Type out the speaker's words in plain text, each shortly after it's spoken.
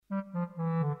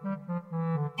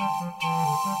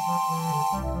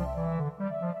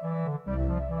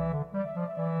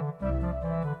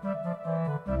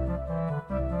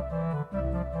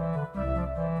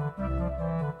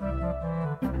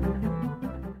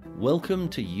Welcome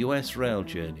to US Rail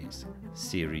Journeys,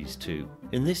 Series 2.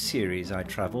 In this series I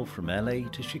travel from LA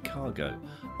to Chicago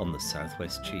on the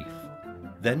Southwest Chief.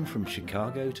 Then from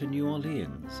Chicago to New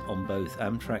Orleans on both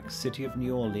Amtrak's City of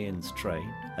New Orleans train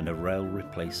and a rail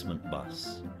replacement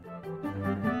bus.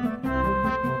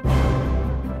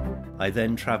 I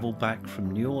then travel back from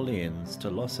New Orleans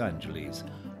to Los Angeles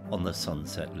on the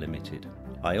Sunset Limited.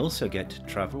 I also get to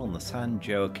travel on the San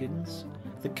Joaquins,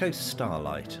 the Coast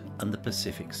Starlight and the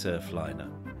Pacific Surfliner,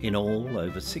 in all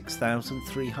over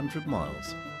 6,300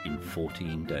 miles in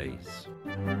 14 days.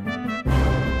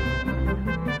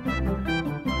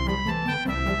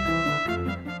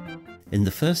 In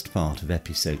the first part of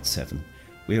episode 7,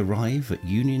 we arrive at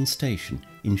Union Station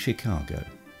in Chicago.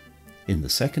 In the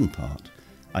second part,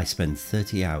 I spend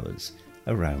 30 hours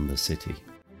around the city.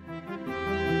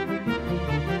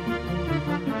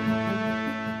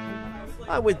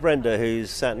 I'm with Brenda, who's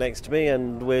sat next to me,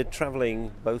 and we're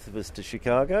travelling, both of us, to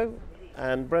Chicago.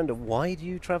 And Brenda, why do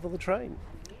you travel the train?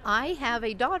 I have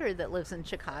a daughter that lives in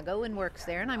Chicago and works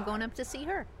there, and I'm going up to see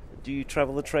her. Do you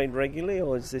travel the train regularly,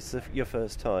 or is this your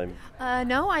first time?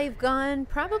 No, I've gone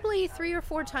probably 3 or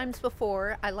 4 times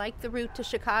before. I like the route to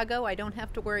Chicago. I don't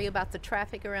have to worry about the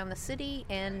traffic around the city,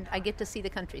 and I get to see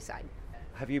the countryside.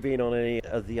 Have you been on any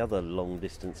of the other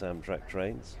long-distance Amtrak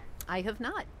trains? I have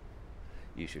not.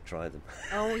 You should try them.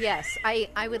 Oh, yes.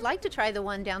 I would like to try the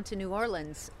one down to New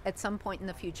Orleans at some point in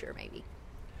the future, maybe.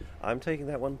 I'm taking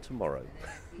that one tomorrow.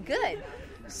 Good.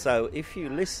 So if you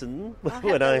listen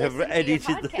when I have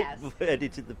edited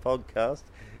the podcast,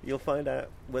 you'll find out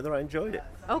whether I enjoyed it.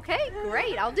 Okay,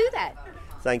 great. I'll do that.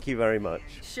 Thank you very much.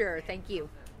 Sure, thank you.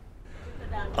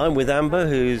 I'm with Amber,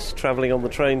 who's travelling on the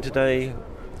train today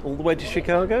all the way to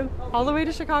Chicago? All the way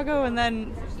to Chicago and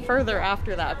then further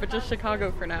after that, but just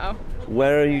Chicago for now.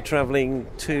 Where are you travelling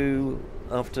to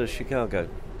after Chicago?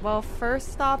 Well,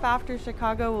 first stop after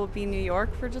Chicago will be New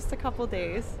York for just a couple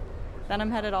days. Then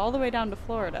I'm headed all the way down to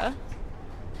Florida.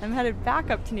 I'm headed back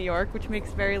up to New York, which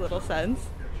makes very little sense.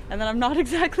 And then I'm not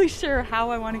exactly sure how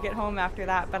I want to get home after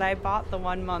that, but I bought the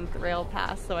 1-month rail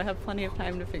pass, so I have plenty of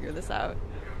time to figure this out.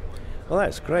 Well,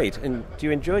 that's great. And do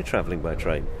you enjoy travelling by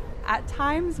train? At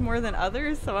times more than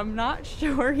others, so I'm not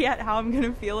sure yet how I'm going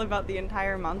to feel about the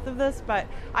entire month of this, but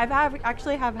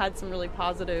actually have had some really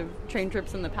positive train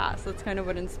trips in the past. That's kind of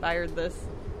what inspired this.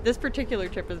 This particular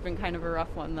trip has been kind of a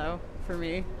rough one, though, for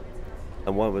me.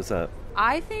 And why was that?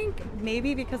 I think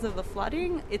maybe because of the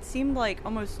flooding. It seemed like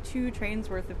almost 2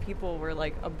 trains worth of people were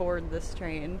like aboard this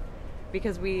train,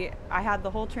 because I had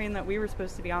the whole train that we were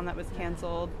supposed to be on that was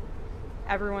canceled.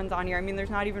 Everyone's on here. I mean,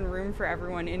 there's not even room for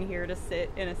everyone in here to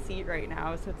sit in a seat right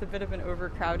now, so it's a bit of an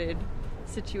overcrowded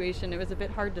situation. It was a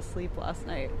bit hard to sleep last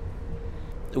night.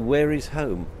 Where is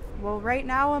home? Well, right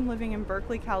now I'm living in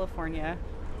Berkeley, California.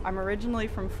 I'm originally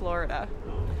from Florida.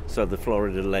 So the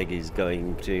Florida leg is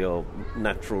going to your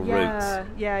natural roots?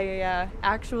 Yeah.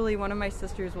 Actually, one of my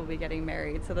sisters will be getting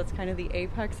married, so that's kind of the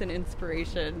apex and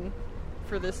inspiration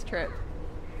for this trip.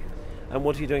 And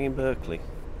what are you doing in Berkeley?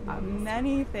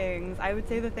 Many things. I would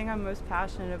say the thing I'm most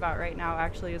passionate about right now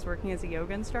actually is working as a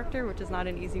yoga instructor, which is not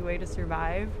an easy way to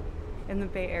survive in the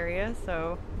Bay Area,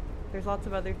 so there's lots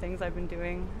of other things I've been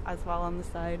doing as well on the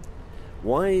side.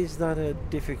 Why is that a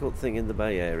difficult thing in the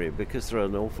Bay Area? Because there are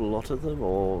an awful lot of them,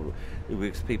 or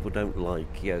because people don't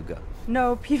like yoga?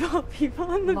 No, people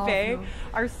in the Bay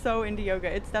are so into yoga.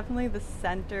 It's definitely the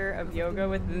center of yoga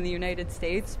within the United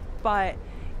States, but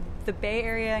the Bay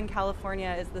Area in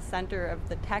California is the center of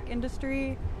the tech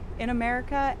industry in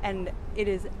America, and it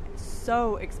is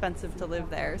so expensive to live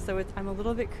there. So I'm a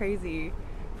little bit crazy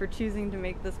for choosing to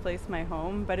make this place my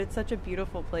home, but it's such a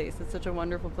beautiful place. It's such a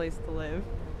wonderful place to live.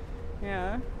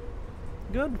 Yeah.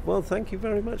 Good. Well, thank you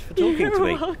very much for talking to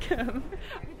me. You're welcome.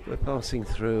 We're passing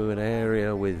through an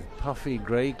area with puffy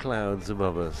grey clouds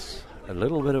above us, a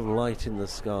little bit of light in the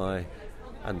sky,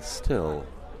 and still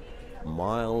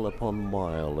mile upon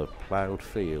mile of ploughed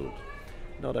field,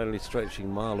 not only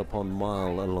stretching mile upon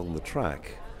mile along the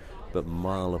track, but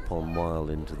mile upon mile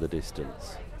into the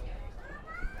distance.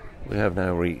 We have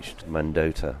now reached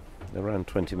Mendota, around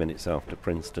 20 minutes after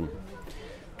Princeton.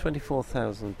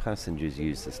 24,000 passengers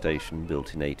use the station,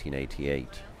 built in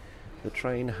 1888. The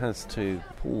train has to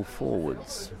pull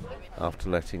forwards after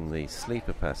letting the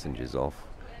sleeper passengers off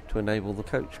to enable the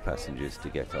coach passengers to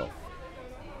get off.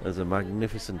 There's a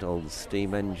magnificent old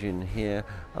steam engine here,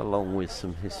 along with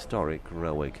some historic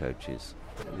railway coaches.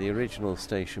 The original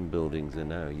station buildings are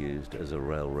now used as a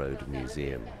railroad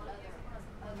museum.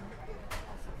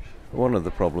 One of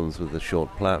the problems with the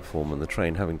short platform and the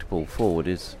train having to pull forward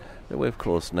is that we're of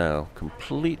course now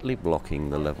completely blocking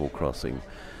the level crossing,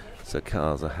 so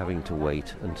cars are having to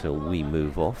wait until we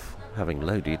move off, having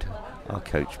loaded our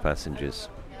coach passengers.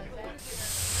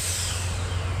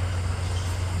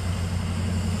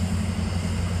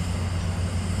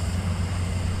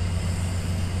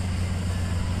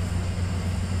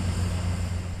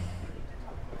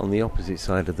 On the opposite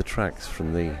side of the tracks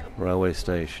from the railway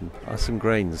station are some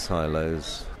grain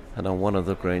silos, and on one of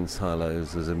the grain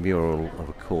silos there's a mural of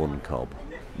a corn cob.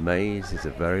 Maize is a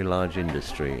very large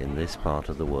industry in this part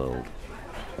of the world.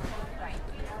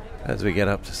 As we get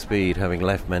up to speed, having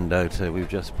left Mendota, we've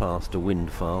just passed a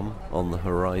wind farm on the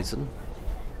horizon.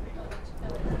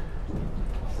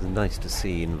 It's nice to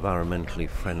see environmentally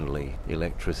friendly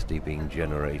electricity being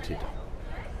generated.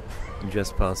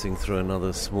 Just passing through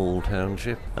another small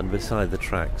township, and beside the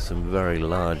tracks some very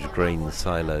large grain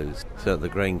silos, so that the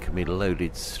grain can be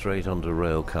loaded straight onto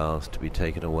rail cars to be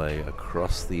taken away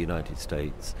across the United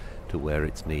States to where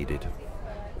it's needed.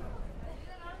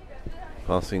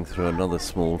 Passing through another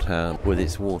small town with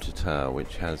its water tower,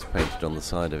 which has painted on the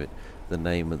side of it the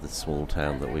name of the small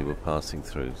town that we were passing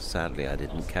through. Sadly, I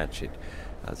didn't catch it.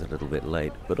 I was a little bit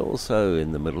late, but also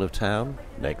in the middle of town,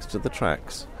 next to the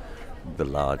tracks, the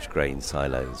large grain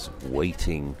silos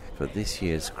waiting for this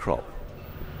year's crop.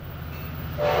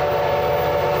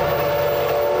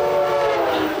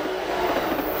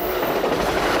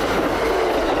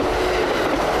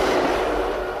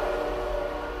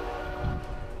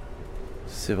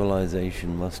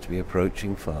 Civilization must be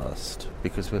approaching fast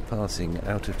because we're passing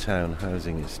out-of-town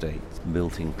housing estates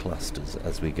built in clusters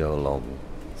as we go along.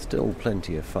 Still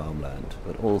plenty of farmland,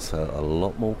 but also a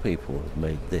lot more people have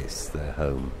made this their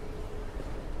home.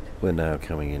 We're now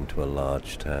coming into a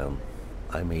large town.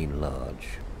 I mean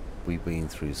large. We've been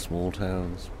through small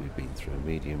towns, we've been through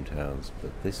medium towns,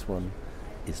 but this one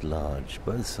is large,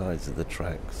 both sides of the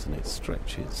tracks, and it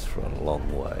stretches for a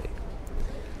long way.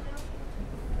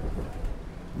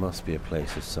 Must be a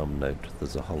place of some note.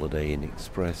 There's a Holiday Inn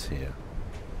Express here.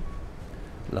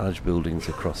 Large buildings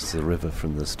across the river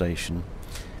from the station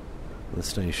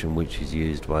which is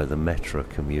used by the Metra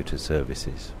commuter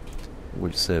services,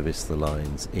 which service the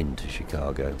lines into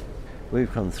Chicago.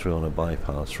 We've come through on a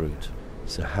bypass route,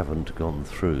 so haven't gone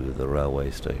through the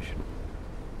railway station.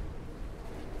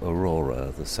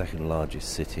 Aurora, the second largest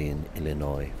city in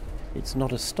Illinois. It's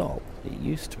not a stop. It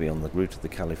used to be on the route of the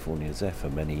California Zephyr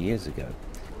many years ago.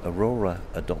 Aurora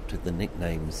adopted the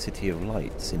nickname City of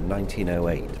Lights in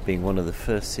 1908, being one of the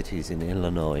first cities in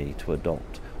Illinois to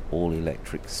adopt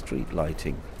all-electric street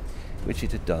lighting, which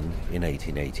it had done in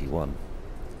 1881.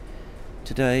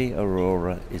 Today,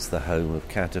 Aurora is the home of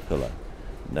Caterpillar,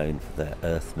 known for their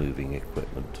earth-moving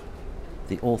equipment.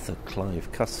 The author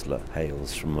Clive Cussler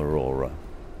hails from Aurora.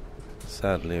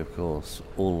 Sadly, of course,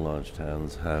 all large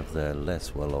towns have their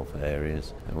less well-off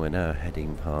areas, and we're now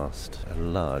heading past a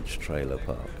large trailer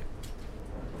park.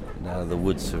 Now the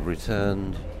woods have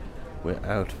returned, we're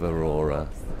out of Aurora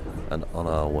and on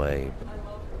our way.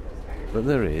 But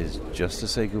there is, just to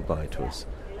say goodbye to us,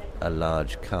 a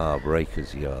large car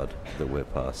breaker's yard that we're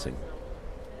passing.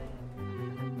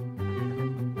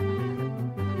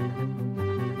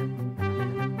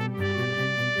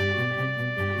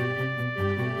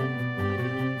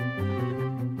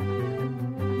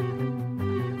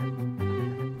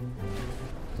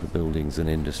 The buildings and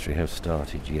industry have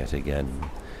started yet again,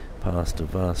 past a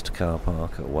vast car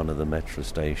park at one of the Metra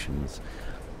stations,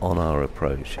 on our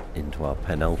approach into our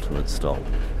penultimate stop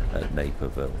at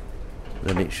Naperville.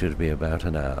 Then it should be about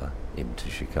an hour into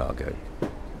Chicago.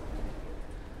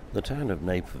 The town of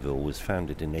Naperville was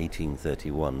founded in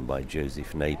 1831 by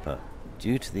Joseph Naper.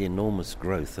 Due to the enormous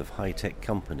growth of high-tech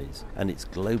companies and its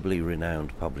globally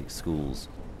renowned public schools.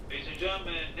 Ladies and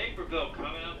gentlemen, Naperville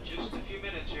coming up just a few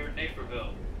minutes here at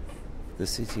Naperville. The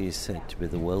city is said to be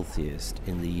the wealthiest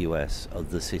in the US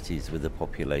of the cities with a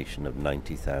population of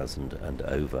 90,000 and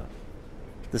over.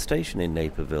 The station in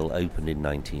Naperville opened in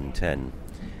 1910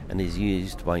 and is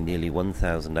used by nearly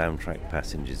 1,000 Amtrak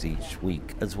passengers each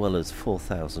week, as well as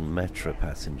 4,000 Metra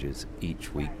passengers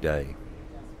each weekday.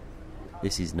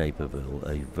 This is Naperville,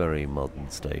 a very modern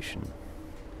station.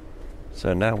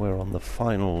 So now we're on the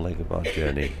final leg of our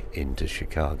journey into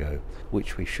Chicago,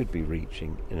 which we should be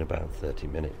reaching in about 30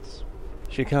 minutes.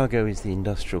 Chicago is the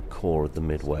industrial core of the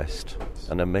Midwest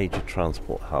and a major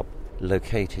transport hub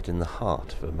located in the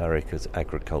heart of America's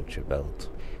agriculture belt.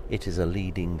 It is a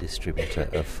leading distributor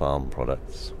of farm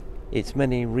products. Its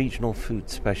many regional food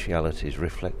specialities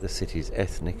reflect the city's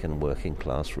ethnic and working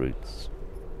class roots.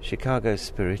 Chicago's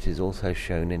spirit is also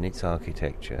shown in its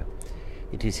architecture,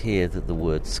 It is here that the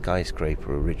word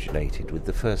skyscraper originated, with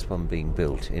the first one being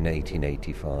built in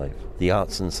 1885. The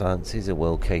arts and sciences are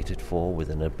well catered for, with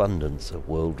an abundance of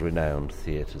world-renowned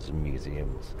theatres and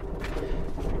museums.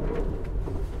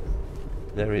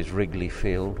 There is Wrigley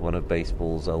Field, one of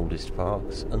baseball's oldest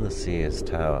parks, and the Sears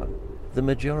Tower. The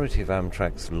majority of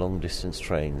Amtrak's long-distance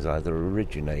trains either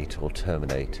originate or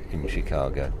terminate in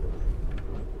Chicago.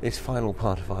 This final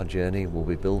part of our journey will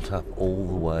be built up all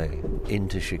the way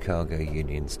into Chicago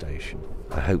Union Station.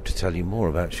 I hope to tell you more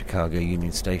about Chicago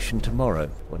Union Station tomorrow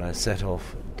when I set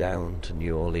off down to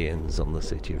New Orleans on the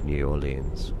city of New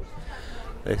Orleans.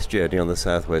 This journey on the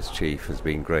Southwest Chief has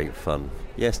been great fun.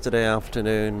 Yesterday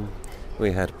afternoon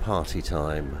we had party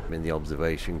time in the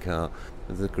observation car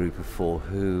with a group of 4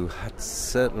 who had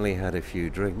certainly had a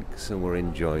few drinks and were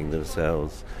enjoying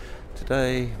themselves.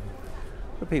 Today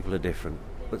the people are different,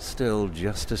 but still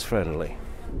just as friendly.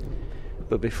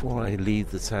 But before I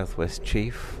leave the Southwest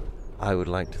Chief, I would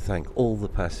like to thank all the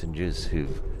passengers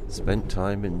who've spent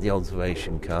time in the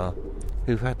observation car,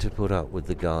 who've had to put up with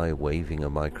the guy waving a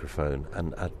microphone,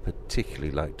 and I'd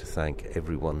particularly like to thank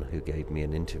everyone who gave me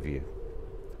an interview.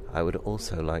 I would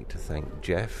also like to thank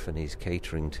Jeff and his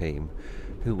catering team,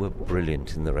 who were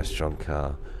brilliant in the restaurant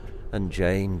car, and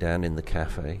Jane down in the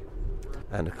cafe,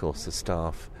 and of course the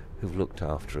staff who've looked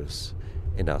after us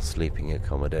in our sleeping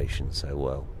accommodation so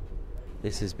well.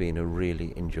 This has been a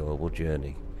really enjoyable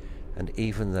journey, and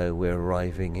even though we're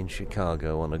arriving in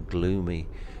Chicago on a gloomy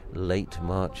late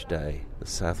March day, the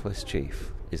Southwest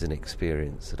Chief is an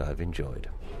experience that I've enjoyed.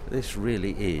 This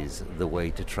really is the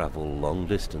way to travel long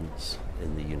distance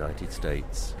in the United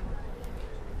States.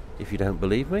 If you don't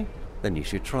believe me, then you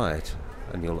should try it,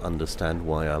 and you'll understand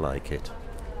why I like it.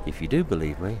 If you do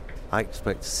believe me, I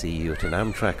expect to see you at an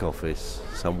Amtrak office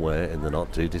somewhere in the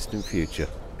not-too-distant future.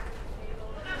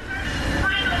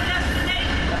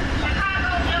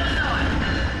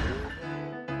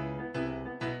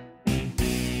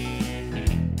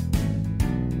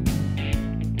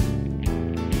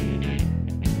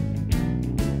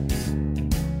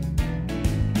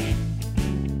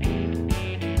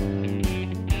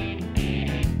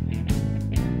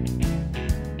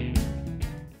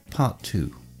 Part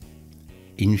 2.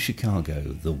 In Chicago,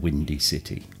 the Windy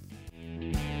City.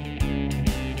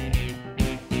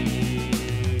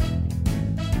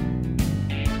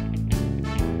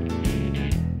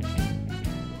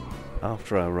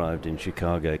 After I arrived in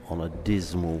Chicago on a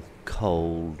dismal,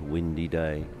 cold, windy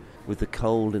day, with the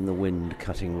cold and the wind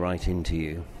cutting right into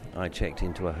you, I checked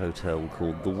into a hotel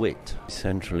called The Wit,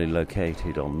 centrally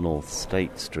located on North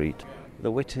State Street. The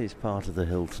Wit is part of the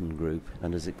Hilton Group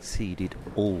and has exceeded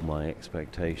all my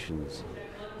expectations.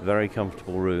 Very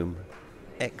comfortable room,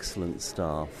 excellent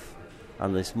staff,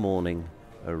 and this morning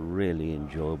a really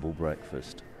enjoyable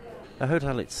breakfast. The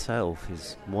hotel itself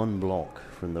is 1 block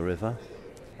from the river,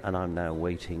 and I'm now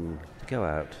waiting to go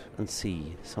out and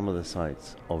see some of the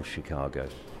sights of Chicago.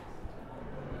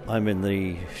 I'm in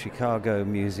the Chicago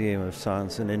Museum of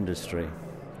Science and Industry,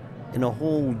 in a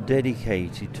hall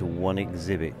dedicated to one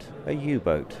exhibit, a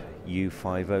U-boat,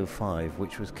 U-505,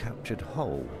 which was captured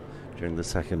whole during the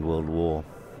Second World War.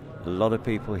 A lot of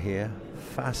people here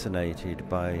fascinated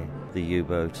by the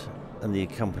U-boat and the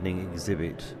accompanying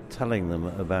exhibit, telling them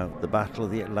about the Battle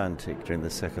of the Atlantic during the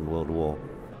Second World War.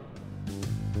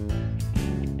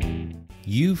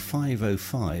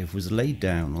 U-505 was laid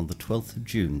down on the 12th of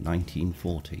June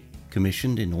 1940,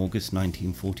 commissioned in August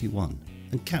 1941,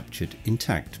 and captured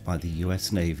intact by the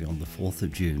US Navy on the 4th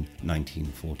of June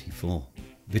 1944.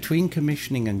 Between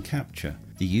commissioning and capture,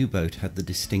 the U-boat had the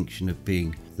distinction of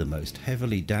being the most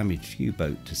heavily damaged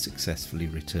U-boat to successfully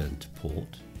return to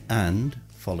port, and,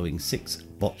 following 6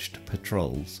 botched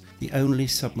patrols, the only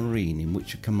submarine in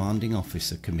which a commanding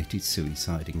officer committed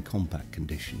suicide in combat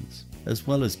conditions, as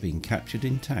well as being captured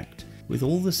intact with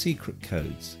all the secret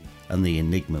codes and the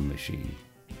Enigma machine.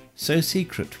 So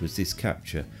secret was this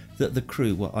capture that the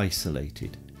crew were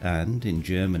isolated, and in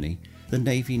Germany the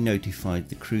Navy notified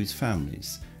the crew's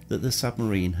families that the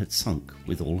submarine had sunk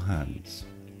with all hands.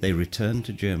 They returned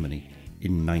to Germany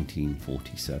in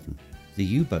 1947. The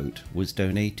U-boat was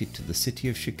donated to the city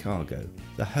of Chicago,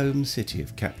 the home city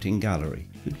of Captain Gallery,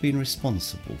 who'd been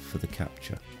responsible for the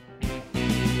capture.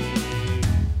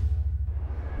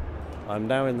 I'm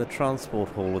now in the transport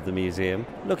hall of the museum,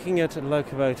 looking at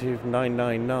locomotive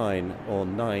 999, or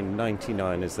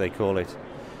 999 as they call it,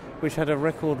 which had a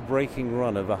record-breaking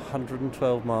run of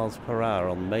 112 miles per hour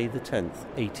on May the 10th,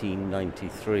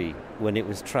 1893, when it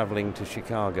was travelling to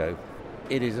Chicago.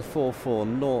 It is a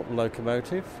 440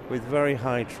 locomotive with very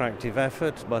high tractive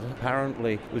effort, but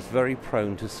apparently was very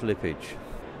prone to slippage.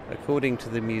 According to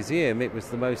the museum, it was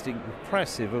the most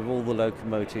impressive of all the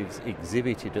locomotives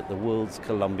exhibited at the World's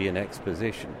Columbian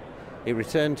Exposition. It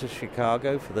returned to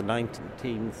Chicago for the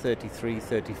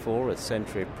 1933-34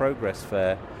 Century of Progress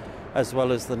Fair, as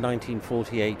well as the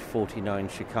 1948-49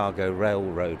 Chicago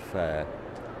Railroad Fair.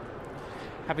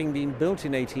 Having been built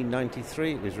in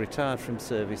 1893, it was retired from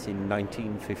service in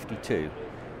 1952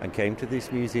 and came to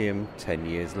this museum 10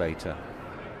 years later.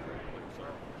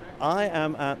 I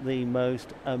am at the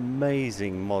most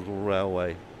amazing model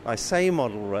railway. I say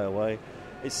model railway,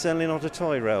 it's certainly not a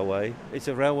toy railway, it's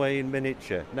a railway in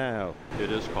miniature. Now,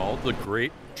 it is called the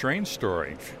Great Train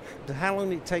Story. How long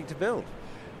did it take to build?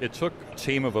 It took a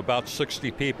team of about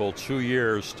 60 people 2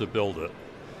 years to build it.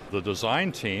 The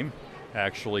design team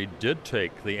actually did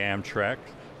take the Amtrak,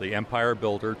 the Empire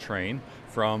Builder train,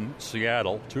 from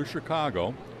Seattle to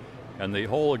Chicago, and the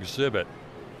whole exhibit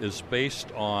is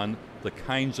based on the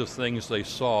kinds of things they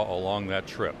saw along that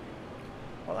trip.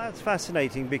 Well, that's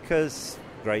fascinating because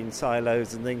grain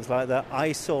silos and things like that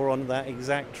I saw on that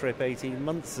exact trip 18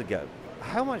 months ago.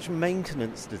 How much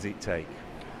maintenance does it take?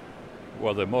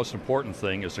 Well, the most important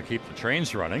thing is to keep the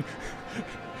trains running.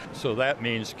 So that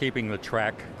means keeping the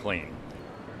track clean.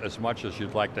 As much as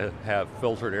you'd like to have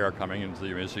filtered air coming into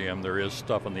the museum, there is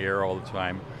stuff in the air all the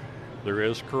time. There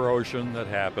is corrosion that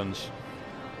happens.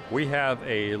 We have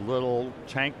a little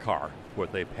tank car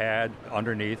with a pad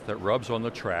underneath that rubs on the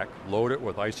track, load it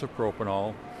with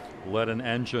isopropanol, let an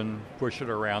engine push it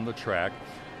around the track,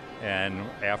 and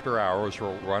after hours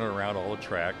we'll run around all the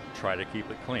track, try to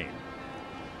keep it clean.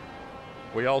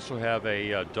 We also have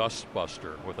a dust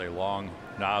buster with a long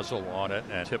nozzle on it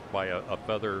and tipped by a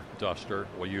feather duster.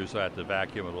 We'll use that to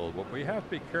vacuum it a little bit. But we have to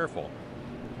be careful.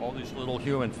 All these little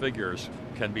human figures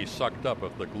can be sucked up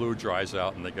if the glue dries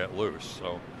out and they get loose.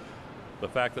 So the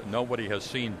fact that nobody has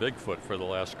seen Bigfoot for the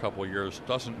last couple of years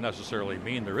doesn't necessarily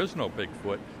mean there is no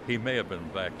Bigfoot. He may have been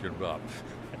vacuumed up.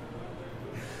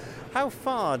 How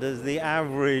far does the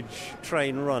average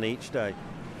train run each day?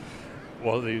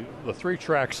 Well, the three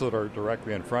tracks that are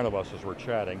directly in front of us as we're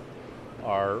chatting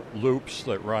are loops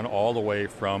that run all the way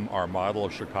from our model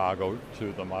of Chicago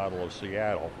to the model of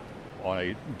Seattle. On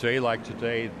a day like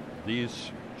today,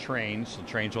 these trains, the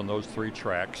trains on those three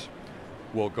tracks,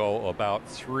 will go about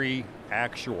 3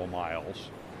 actual miles.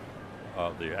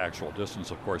 The actual distance,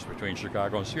 of course, between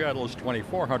Chicago and Seattle is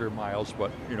 2,400 miles,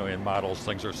 but, in models,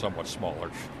 things are somewhat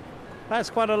smaller. That's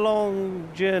quite a long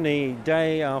journey,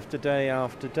 day after day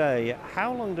after day.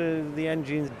 How long do the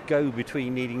engines go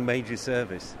between needing major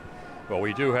service? Well,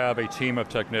 we do have a team of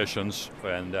technicians,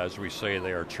 and as we say,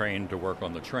 they are trained to work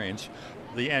on the trains.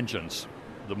 The engines.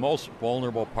 The most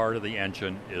vulnerable part of the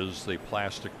engine is the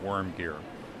plastic worm gear.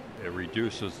 It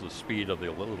reduces the speed of the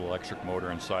little electric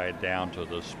motor inside down to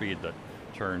the speed that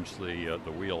turns the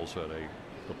wheels at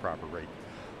the proper rate.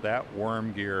 That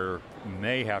worm gear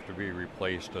may have to be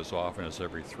replaced as often as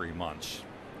every 3 months.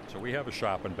 So we have a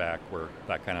shop and back where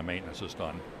that kind of maintenance is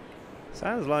done.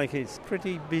 Sounds like it's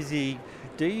pretty busy.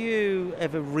 Do you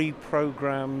ever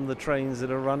reprogram the trains that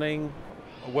are running?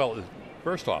 Well,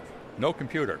 first off, no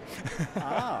computer.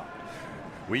 Ah.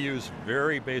 We use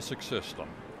very basic system.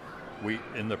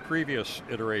 In the previous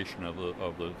iteration of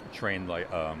the train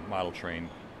model train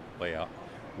layout,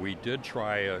 we did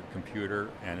try a computer,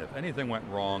 and if anything went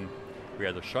wrong, we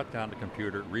had to shut down the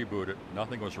computer, reboot it.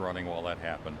 Nothing was running while that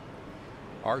happened.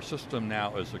 Our system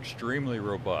now is extremely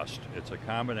robust. It's a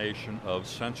combination of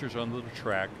sensors under the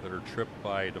track that are tripped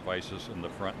by devices in the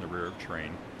front and the rear of the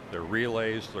train. There are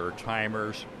relays, there are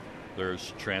timers,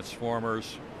 there's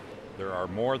transformers. There are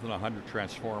more than 100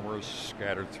 transformers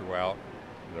scattered throughout.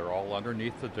 They're all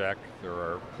underneath the deck. There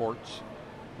are ports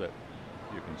that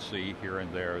you can see here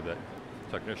and there that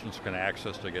technicians can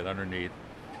access to get underneath.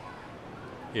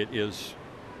 It is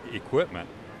equipment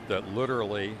that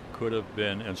literally could have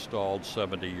been installed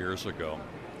 70 years ago.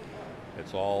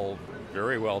 It's all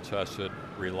very well tested,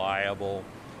 reliable.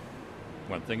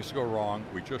 When things go wrong,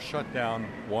 we just shut down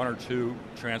 1 or 2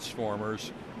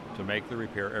 transformers to make the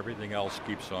repair. Everything else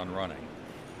keeps on running.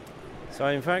 So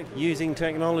in fact, using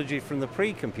technology from the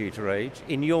pre-computer age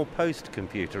in your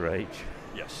post-computer age.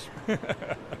 Yes.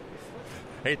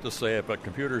 Hate to say it, but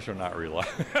computers are not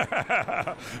reliable.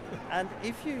 And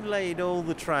if you laid all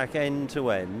the track end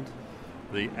to end,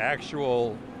 the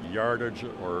actual yardage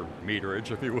or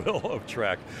meterage, if you will, of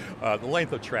track, the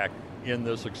length of track in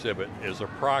this exhibit is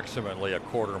approximately a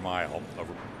quarter mile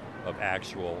of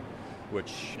actual,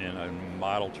 which in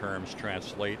model terms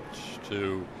translates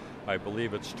to, I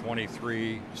believe it's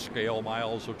 23 scale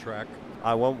miles of track.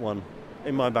 I want one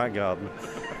in my back garden.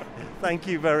 Thank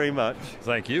you very much.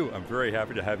 Thank you. I'm very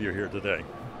happy to have you here today.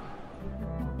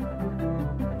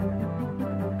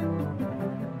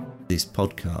 This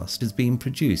podcast has been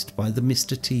produced by the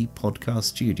Mr. T Podcast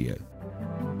Studio.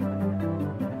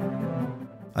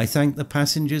 I thank the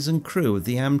passengers and crew of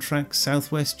the Amtrak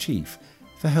Southwest Chief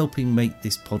for helping make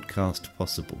this podcast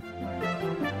possible.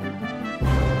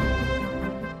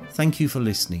 Thank you for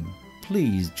listening.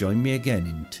 Please join me again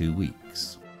in 2 weeks.